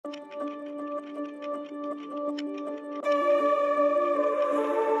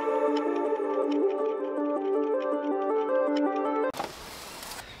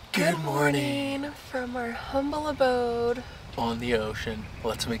morning from our humble abode on the ocean.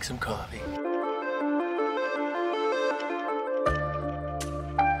 Let's make some coffee.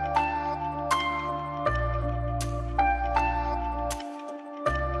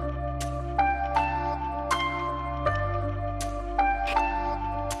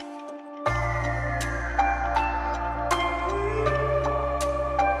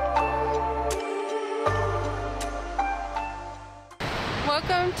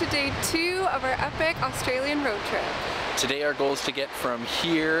 Welcome to day 2 of our epic Australian road trip. Today our goal is to get from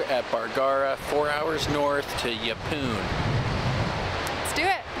here at Bargara 4 hours north to Yeppoon. Let's do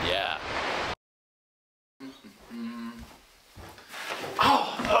it! Yeah.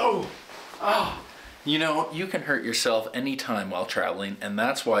 Oh! You know, you can hurt yourself anytime while traveling, and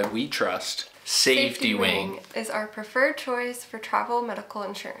that's why we trust Safety Wing. Is our preferred choice for travel medical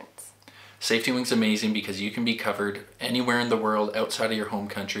insurance. Safety Wing's amazing because you can be covered anywhere in the world outside of your home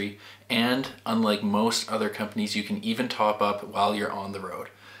country, and unlike most other companies, you can even top up while you're on the road.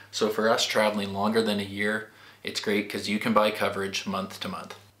 So for us traveling longer than a year, it's great because you can buy coverage month to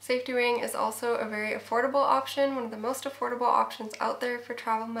month. Safety Wing is also a very affordable option, one of the most affordable options out there for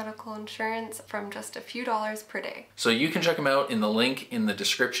travel medical insurance from just a few dollars per day. So you can check them out in the link in the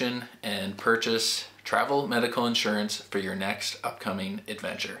description and purchase travel medical insurance for your next upcoming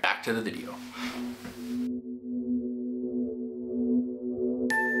adventure. Back to the video.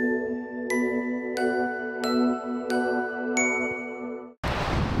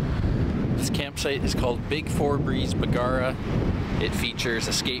 This campsite is called Big Four Breeze Bargara. It features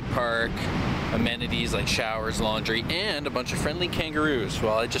a skate park, amenities like showers, laundry, and a bunch of friendly kangaroos.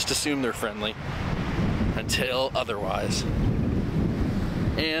 Well, I just assume they're friendly until otherwise.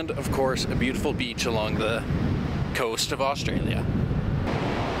 And of course, a beautiful beach along the coast of Australia.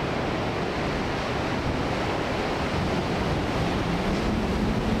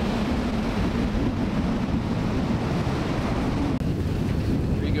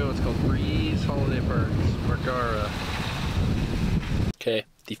 Here you go, it's called Breeze Holiday Parks, Bargara. Okay,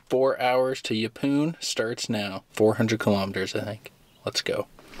 the 4 hours to Yeppoon starts now. 400 kilometers, I think. Let's go.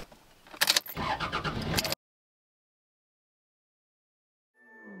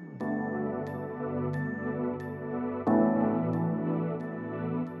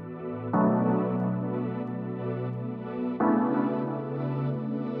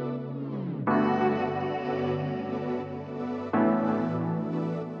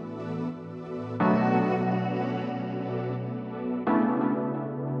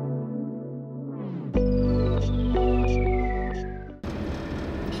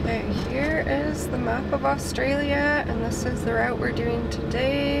 Okay, here is the map of Australia, and this is the route we're doing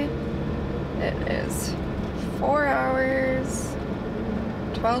today. It is 4 hours,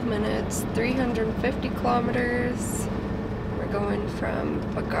 12 minutes, 350 kilometers. We're going from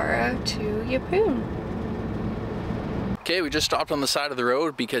Bargara to Yeppoon. Okay, we just stopped on the side of the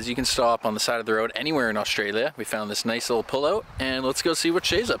road because you can stop on the side of the road anywhere in Australia. We found this nice little pullout, and let's go see what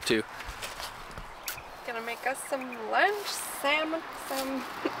Shay's up to. Gonna make us some lunch, some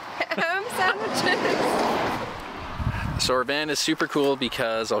ham sandwiches. So our van is super cool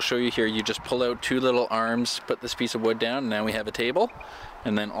because I'll show you here, you just pull out 2 little arms, put this piece of wood down, and now we have a table.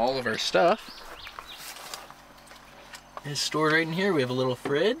 And then all of our stuff is stored right in here. We have a little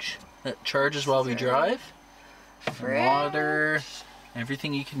fridge that charges while we drive. Water,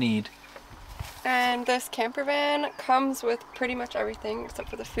 everything you can need. And this camper van comes with pretty much everything except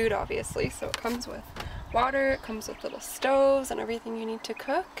for the food, obviously. So it comes with water, it comes with little stoves and everything you need to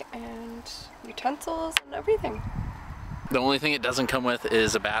cook, and utensils and everything. The only thing it doesn't come with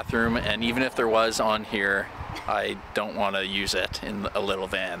is a bathroom, and even if there was on here, I don't want to use it in a little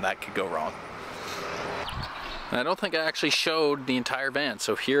van. That could go wrong. And I don't think I actually showed the entire van,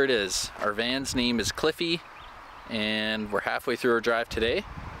 so here it is. Our van's name is Cliffy, and we're halfway through our drive today,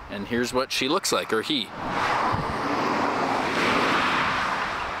 and here's what she looks like, or he.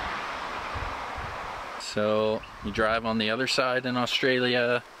 So you drive on the other side in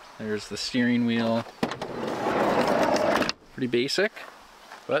Australia. There's the steering wheel. Pretty basic,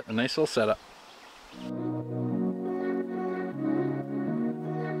 but a nice little setup.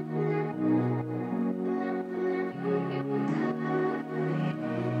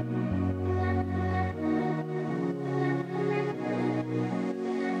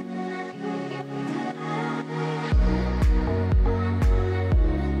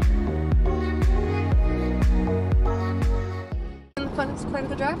 Funnest part of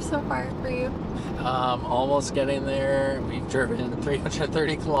the drive so far for you? Almost getting there. We've driven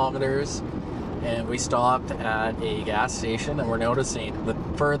 330 kilometers and we stopped at a gas station, and we're noticing the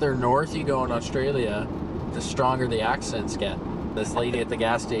further north you go in Australia, the stronger the accents get. This lady at the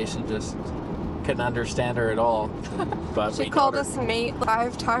gas station just couldn't understand her at all. But she called us mate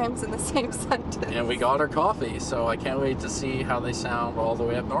 5 times in the same sentence. And we got her coffee, so I can't wait to see how they sound all the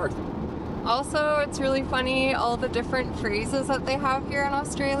way up north. Also, it's really funny all the different phrases that they have here in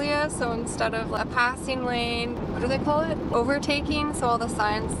Australia. So instead of a passing lane, what do they call it? Overtaking. So all the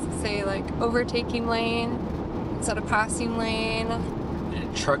signs say like overtaking lane instead of passing lane.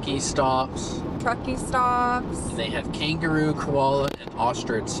 And truckie stops. Truckie stops. And they have kangaroo, koala, and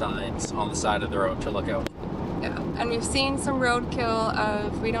ostrich signs on the side of the road to look out. Yeah, and we've seen some roadkill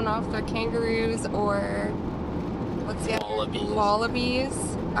of, we don't know if they're kangaroos or what's the Wallabies.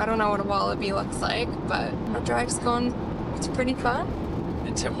 Wallabies. I don't know what a wallaby looks like, but our drive's going, it's pretty fun.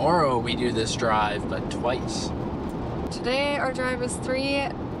 And tomorrow we do this drive, but twice. Today our drive is 3.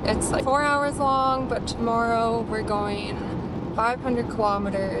 It's like 4 hours long, but tomorrow we're going 500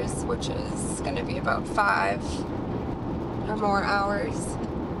 kilometers, which is going to be about 5 or more hours.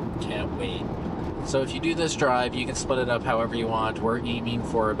 Can't wait. So if you do this drive, you can split it up however you want. We're aiming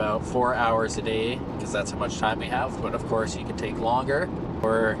for about 4 hours a day, because that's how much time we have. But of course you can take longer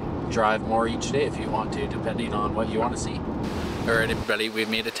or drive more each day if you want to, depending on what you want to see. Alright everybody, we've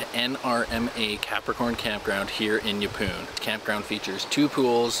made it to NRMA Capricorn Campground here in Yeppoon. The campground features 2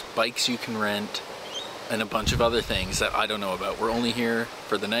 pools, bikes you can rent, and a bunch of other things that I don't know about. We're only here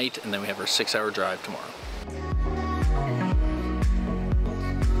for the night, and then we have our 6-hour drive tomorrow.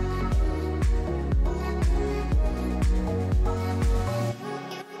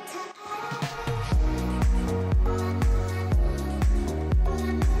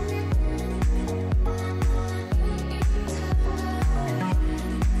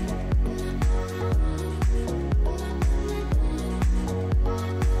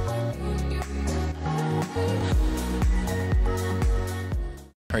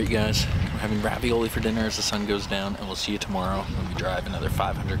 Alright you guys, we're having ravioli for dinner as the sun goes down, and we'll see you tomorrow when we drive another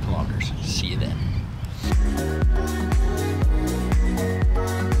 500 kilometers. See you then.